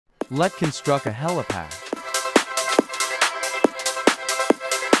Let's construct a helipad.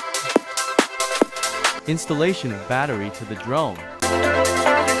 Installation of battery to the drone.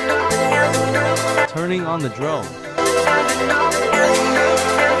 Turning on the drone.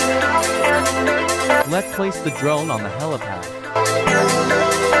 Let's place the drone on the helipad.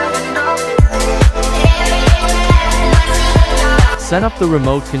 Set up the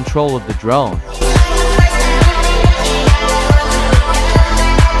remote control of the drone.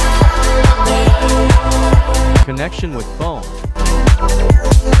 Connection with phone.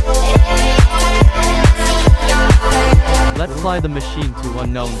 Let's fly the machine to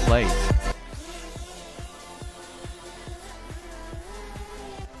unknown place.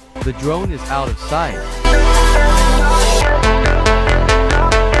 The drone is out of sight.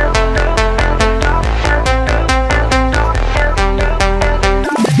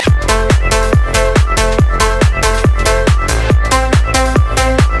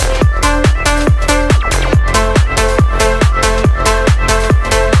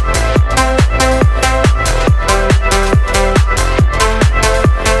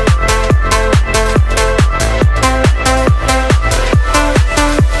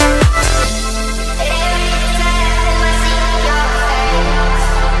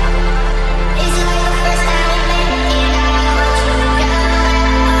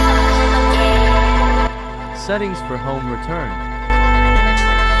 Settings for home return.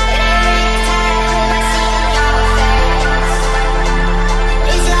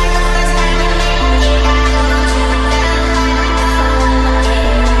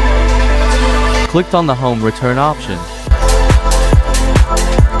 Clicked on the home return option.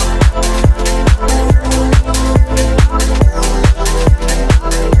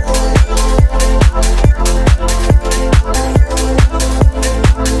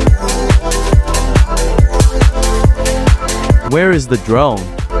 Where is the drone?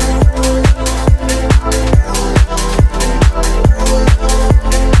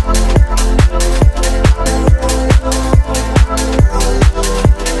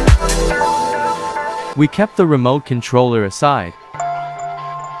 We kept the remote controller aside.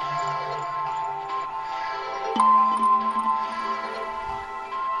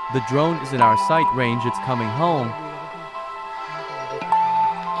 The drone is in our sight range, it's coming home.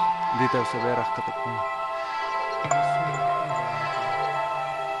 Dito sa berah katok mo.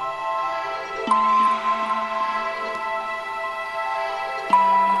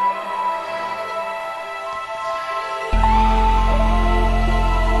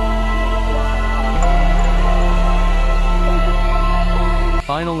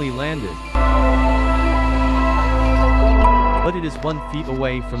 Finally landed. But it is 1 feet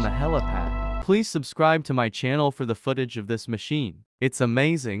away from the helipad. Please subscribe to my channel for the footage of this machine. It's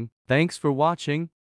amazing. Thanks for watching.